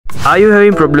Are you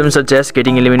having problems such as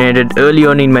getting eliminated early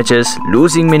on in matches,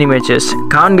 losing many matches,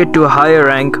 can't get to a higher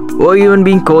rank, or even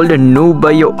being called a noob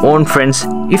by your own friends?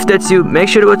 If that's you, make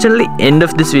sure to watch until the end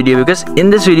of this video, because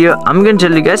in this video I'm going to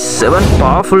tell you guys 7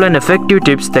 powerful and effective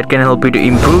tips that can help you to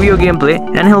improve your gameplay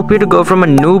and help you to go from a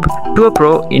noob to a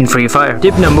pro in Free Fire.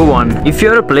 Tip number 1. If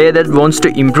you're a player that wants to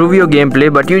improve your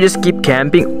gameplay but you just keep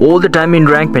camping all the time in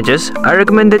ranked matches, I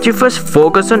recommend that you first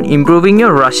focus on improving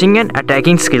your rushing and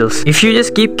attacking skills. If you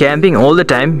just keep camping all the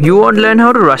time, you won't learn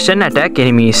how to rush and attack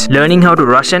enemies. Learning how to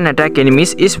rush and attack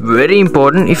enemies is very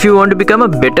important if you want to become a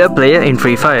better player in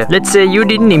Free Fire. Let's say you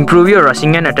didn't improve your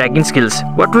rushing and attacking skills.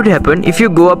 What would happen if you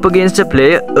go up against a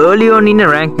player early on in a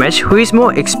ranked match who is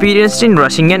more experienced in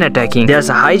rushing and attacking? There's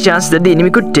a high chance that the enemy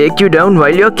could take you down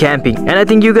while you're camping. And I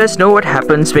think you guys know what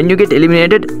happens when you get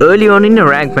eliminated early on in a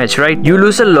ranked match, right? You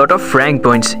lose a lot of rank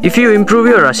points. If you improve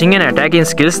your rushing and attacking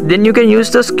skills, then you can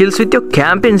use those skills with your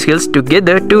camping skills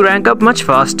together to rank up much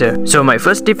faster. So my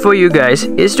first tip for you guys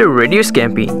is to reduce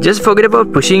camping. Just forget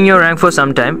about pushing your rank for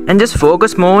some time and just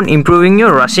focus more on improving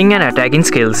your rushing and attacking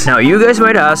skills. Now you guys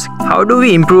might ask, how do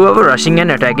we improve our rushing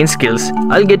and attacking skills?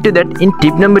 I'll get to that in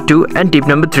tip number 2 and tip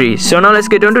number 3. So now let's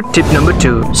get on to tip number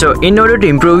 2. So in order to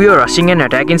improve your rushing and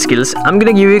attacking skills, I'm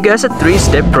gonna give you guys a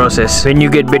 3-step process. When you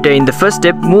get better in the first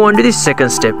step, move on to the second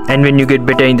step. And when you get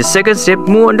better in the second step,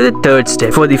 move on to the third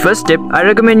step. For the first step, I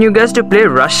recommend you guys to play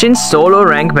rush in solo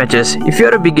rank matches. If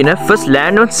you're a beginner, first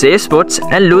land on safe spots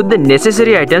and loot the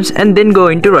necessary items and then go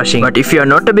into rushing. But if you're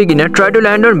not a beginner, try to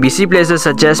land on busy places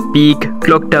such as Peak,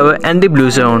 Clock Tower and the Blue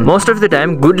Zone. Most of the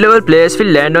time, good level players will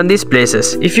land on these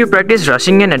places. If you practice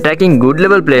rushing and attacking good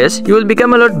level players, you will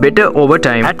become a lot better over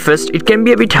time. At first, it can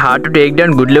be a bit hard to take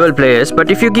down good level players, but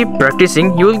if you keep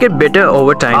practicing, you will get better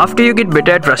over time. After you get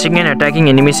better at rushing and attacking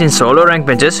enemies in solo rank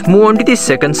matches, move on to the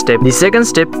second step. The second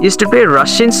step is to play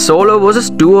rush in solo versus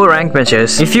duo rank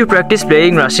matches. If you practice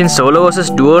playing rush in solo versus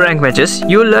duo rank matches,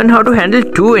 you will learn how to handle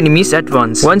 2 enemies at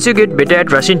once. Once you get better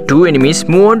at rushing 2 enemies,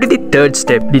 move on to the third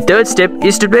step. The third step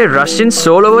is to play rush in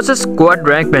solo versus squad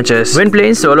rank matches. When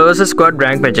playing solo versus squad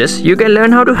rank matches, you can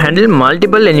learn how to handle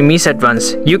multiple enemies at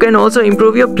once. You can also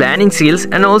improve your planning skills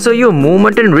and also your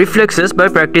movement and reflexes by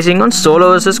practicing on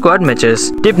solo versus squad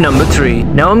matches. Tip number 3.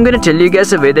 Now I'm gonna tell you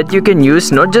guys a way that you can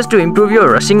use not just to improve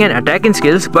your rushing and attacking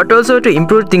skills, but also to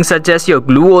improve things such as your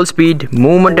glue wall speed,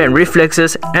 movement and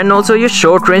reflexes, and also your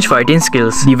short range fighting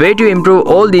skills. The way to improve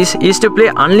all these is to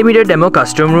play unlimited demo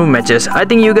custom room matches. I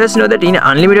think you guys know that in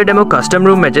unlimited demo custom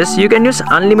room matches, you can use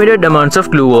unlimited amounts of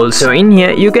glue walls. So in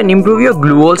here, you can improve your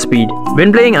glue wall speed.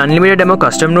 When playing unlimited demo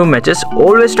custom room matches,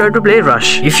 always try to play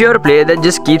rush. If you're a player that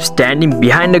just keeps standing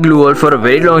behind a glue wall for a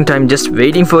very long time just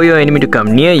waiting for your enemy to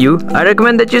come near you, I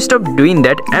recommend that you stop doing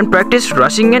that and practice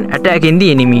rushing and attacking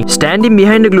the enemy. Standing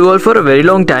behind a glue wall for a very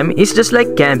long time is just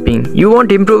like camping. You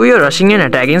won't improve your rushing and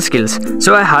attacking skills.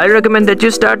 So I highly recommend that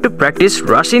you start to practice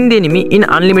rushing the enemy in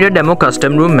unlimited demo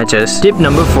custom room matches. Tip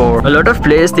number 4. A lot of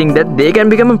players think that they can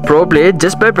become a pro player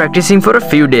just by practicing for a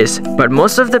few days. But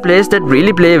most of the players that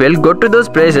really play well go to those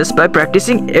places by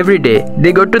practicing every day.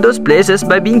 They go to those places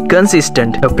by being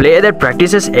consistent. A player that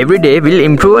practices every day will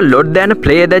improve a lot than a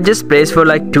player that just plays for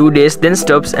like 2 days, then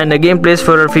stops and again plays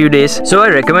for a few days. So I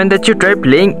recommend that you try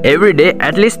playing every day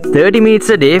at least 30 minutes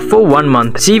a day for 1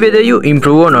 month. See whether you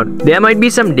improve or not. There might be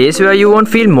some days where you won't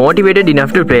feel motivated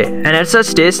enough to play. And at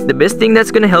such days, the best thing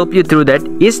that's gonna help you through that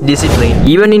is discipline.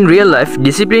 Even in real life,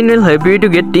 discipline will help you to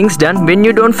get things done when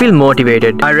you don't feel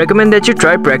motivated. I recommend that you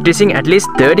try practicing at least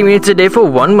 30 minutes a day for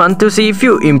 1 month to see if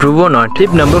you improve or not.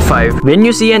 Tip number 5. When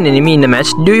you see an enemy in a match,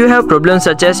 do you have problems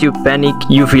such as you panic,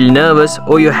 you feel nervous,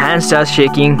 or your hand starts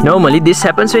shaking? Normally, this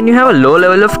happens when you have a low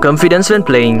level of confidence when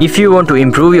playing. If you want to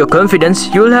improve your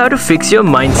confidence, you'll have to fix your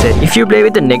mindset. If you play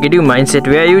with a negative mindset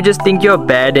where you just think you're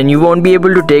bad and you won't be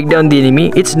able to take down the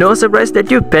enemy, it's no surprise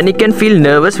that you panic and feel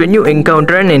nervous when you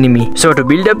encounter an enemy. So to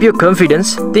build up your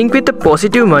confidence, think with a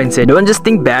positive mindset. Don't just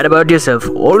think bad about yourself.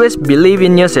 Always believe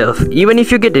in yourself. Even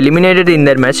if you get eliminated in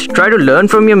that match, try to learn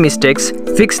from your mistakes,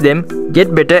 fix them,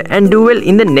 get better and do well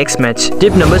in the next match.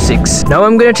 Tip number 6. Now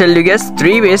I'm gonna tell you guys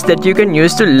 3 ways that you can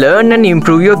use to learn and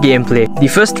improve your gameplay. The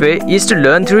first way is to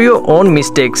learn through your own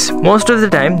mistakes. Most of the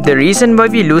time, the reason why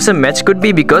we lose a match could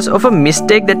be because of a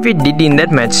mistake that we did in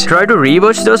that match. Try to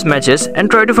rewatch those matches and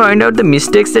try to find out the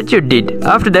mistakes that you did.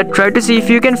 After that, try to see if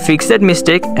you can fix that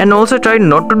mistake and also try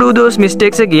not to do those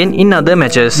mistakes again in other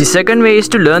matches. The second way is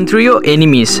to learn through your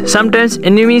enemies. Sometimes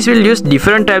enemies will use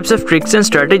different types of tricks and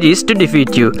strategies to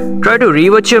defeat you. Try to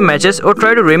rewatch your matches or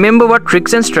try to remember what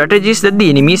tricks and strategies that the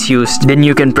enemies used. Then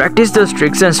you can practice those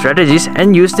tricks and strategies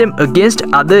and use them against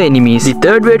other enemies. The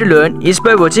third way to learn is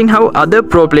by watching how other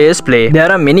pro players play.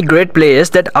 There are many great players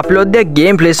that upload their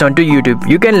gameplays onto YouTube.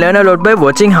 You can learn a lot by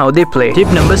watching how they play. Tip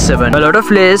number 7. A lot of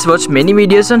players watch many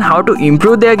videos on how to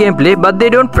improve their gameplay, but they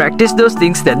don't practice those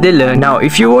things that they learn. Now,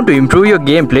 if you want to improve your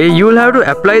gameplay, you will have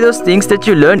to apply those things that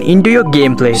you learn into your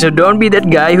gameplay. So don't be that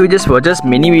guy who just watches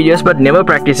many videos but never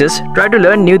practices. Try to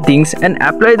learn new things and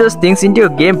apply those things into your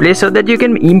gameplay so that you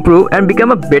can improve and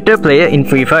become a better player in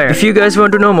Free Fire. If you guys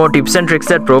want to know more tips and tricks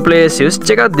that pro players use,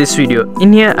 check out this video.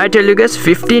 In here, I tell you guys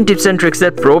 15 tips and tricks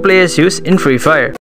that pro players use in Free Fire.